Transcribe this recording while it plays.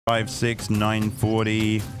5, 6,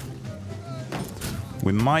 940.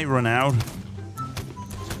 We might run out.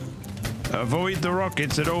 Avoid the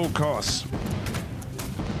rockets at all costs.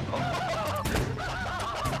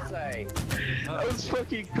 That was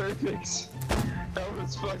fucking perfect. That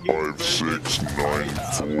was fucking 5, 6,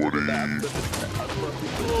 940.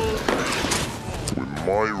 We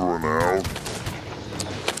might run out.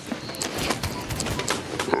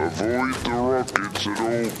 Avoid the rockets at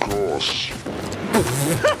all costs.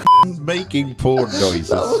 Making porn noises.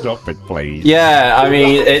 Stop it, please. Yeah, I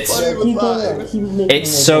mean, it's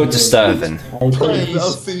so disturbing.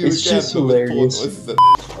 It's just hilarious.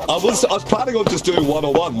 I was planning on just doing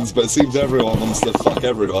one-on-ones, but it seems everyone wants to fuck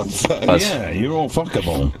everyone. So. Yeah, you're all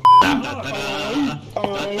fuckable.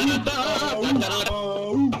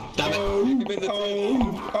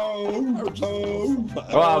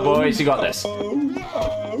 Oh, boys, you got this.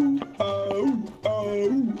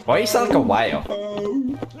 Why you sound like a whale?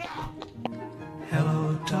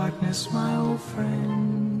 Hello, darkness, my old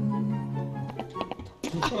friend.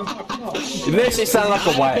 You literally sound like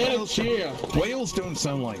a whale. Whales here. Whales don't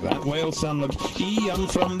sound like that. Whales sound like, I'm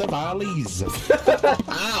from the valleys.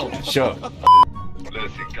 Ow! Sure.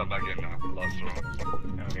 Let's come back in now. Last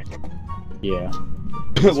round. Okay. Yeah.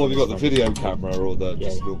 Well, have you got the video camera or the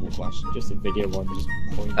just normal flash? Just a video one. Just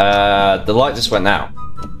point. The light just went out.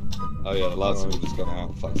 Oh yeah, the lights have just gone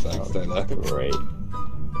out. Fuck's sake, stay there. Great.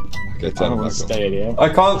 Okay, turn it back on. Stay there. I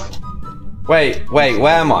can't. Wait,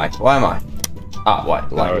 where am I? Where am I? Ah, wait,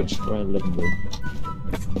 Garage. We're in the living room.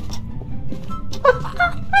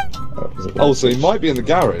 Oh, so he might be in the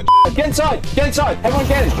garage. Get inside! Get inside! Everyone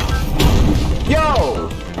get in! Yo!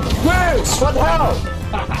 Bruce! What the hell?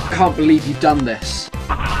 I can't believe you've done this.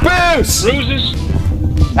 Bruce! Bruises!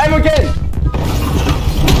 Everyone get in!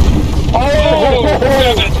 Oh!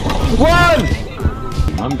 Run!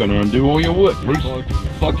 I'm gonna undo all your work, Bruce.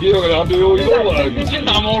 Fuck you, I'm gonna undo all your work.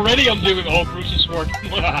 I'm already undoing all Bruce's work.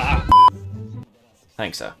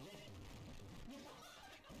 Thanks, sir.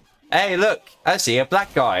 Hey, look! I see a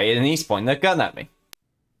black guy and he's pointing a gun at me.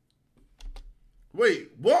 Wait,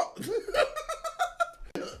 what?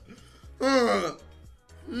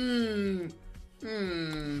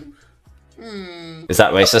 Is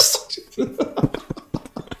that racist?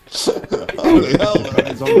 Holy hell.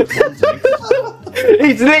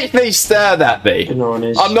 He's literally stared at me.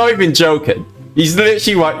 I'm not even joking. He's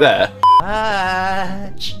literally right there.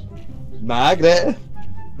 Magnet.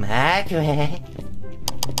 Margaret.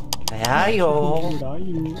 Where are you?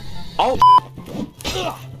 Oh.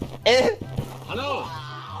 Hello!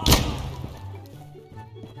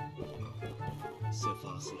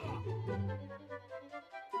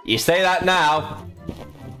 You say that now.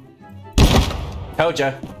 Told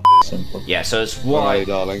ya. Simple. Yeah, so it's Why, white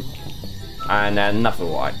darling? and then nothing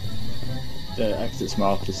white. The exit's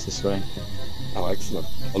marked just this way. Oh, excellent.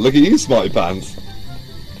 Oh, look at you, smarty pants.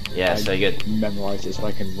 Yeah, so good. Memorize it so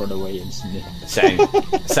I can run away instantly. Same.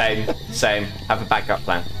 Same. Have a backup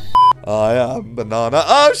plan. I am banana.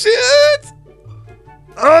 Oh shit!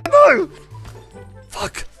 Oh no!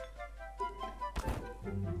 Fuck!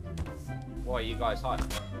 Why are you guys hiding?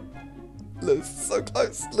 Lewis is so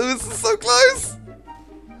close. Lewis is so close.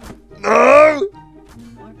 No!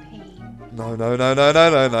 No!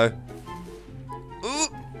 Ooh.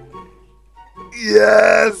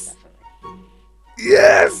 Yes!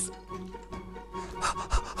 Yes!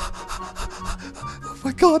 Oh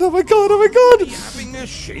my god! Having a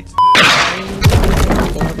shit.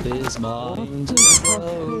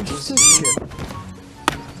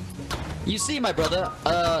 You see, my brother,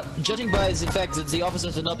 judging by the fact that the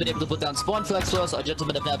officers have not been able to put down spawn flags for us, our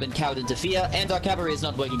gentlemen have now been cowed into fear, and our cavalry is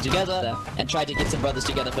not working together, and try to get some brothers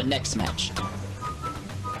together for next match.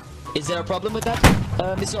 Is there a problem with that,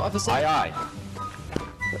 Mr. Officer? Aye.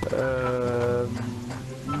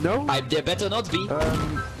 No. There better not be.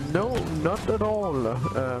 No, not at all.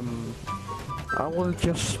 I will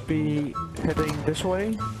just be heading this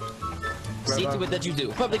way. See to it that you do.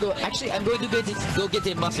 Probably go. Actually, I'm going to go get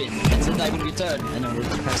a muffin, and then I will return, and I will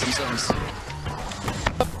have some songs.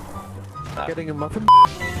 Getting a muffin?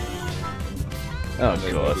 Oh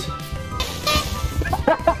god.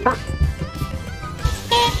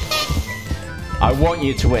 I want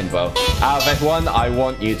you to win, bro. Out of everyone, I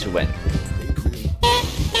want you to win.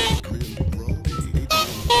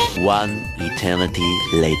 One eternity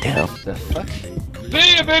later. The fuck?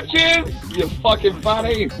 See you, bitches! You fucking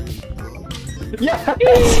funny! Yeah!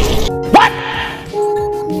 What?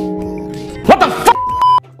 What the fuck?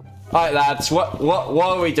 Alright lads, what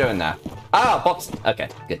are we doing now? Ah, box. Okay,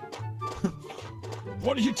 good.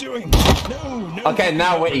 What are you doing? No. Okay,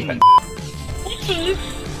 now we're even.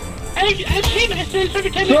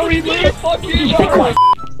 Sorry, man. Fuck you.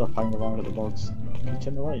 Stop hanging around at the box. Can you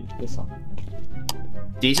turn the light? This on.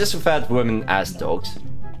 Do you just refer to women as dogs?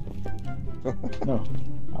 No.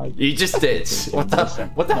 You just did. What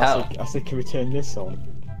the hell? I said, can we turn this on?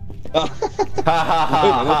 Ha ha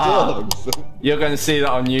ha ha! You're gonna see that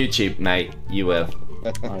on YouTube, mate. You will.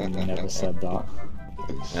 I never said that.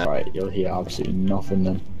 Right, you'll hear absolutely nothing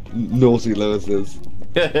then. Naughty Lewis is.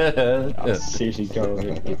 I'll seriously go over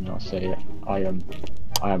it, did not say it. I am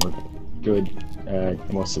a good,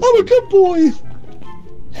 most of I'm a good boy!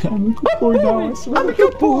 I'm a good boy now, I swear. I'm a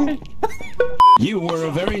good boy! You were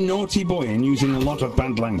a very naughty boy and using a lot of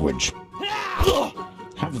bad language.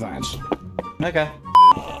 Have that. Okay.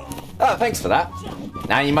 Oh, thanks for that.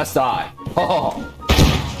 Now you must die. Oh,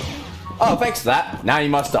 thanks for that. Now you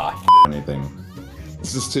must die. Anything.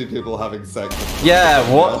 It's just two people having sex. Yeah,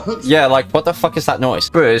 what? Yeah, like, what the fuck is that noise?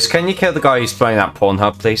 Bruce, can you kill the guy who's playing that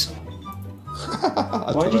Pornhub, please?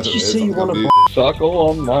 Why did you say you want to suckle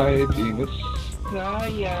on my penis?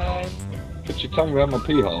 Put your tongue around my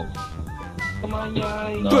pee hole.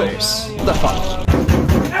 Bruce, what the fuck?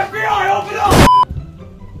 FBI, open up!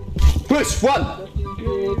 Bruce, run!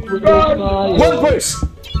 Run, Bruce!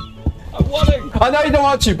 I'm running! I know you don't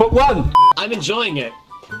want to, but run! I'm enjoying it.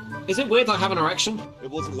 Is it weird I have an erection?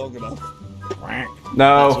 It wasn't long enough.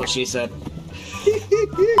 No. That's what she said.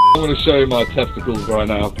 I'm gonna show you my testicles right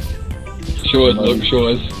now. Show us, look, show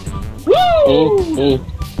us. Woo! Oh.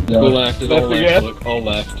 Go left, all left, look, all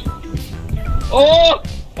left. Oh!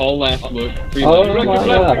 All left, look.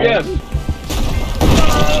 Left again.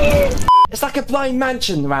 It's like a blind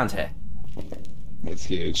mansion around here. It's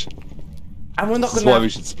huge. And we're not That's gonna... why we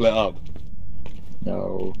should split up.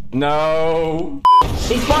 No. No.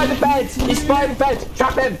 He's by the bed! He's by the bed!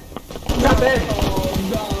 Trap him! Trap him!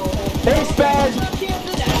 He's Ben!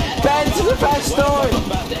 Ben to the bed story!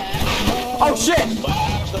 Oh shit!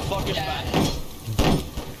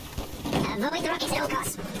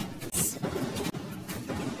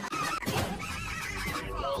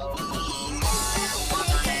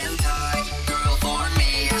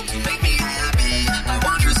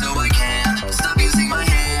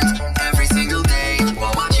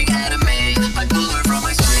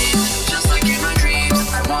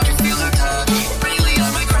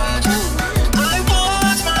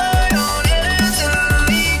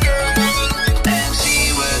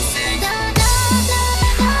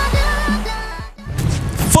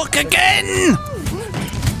 Again!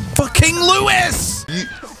 Fucking Lewis!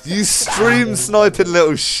 You stream sniping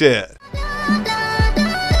little shit.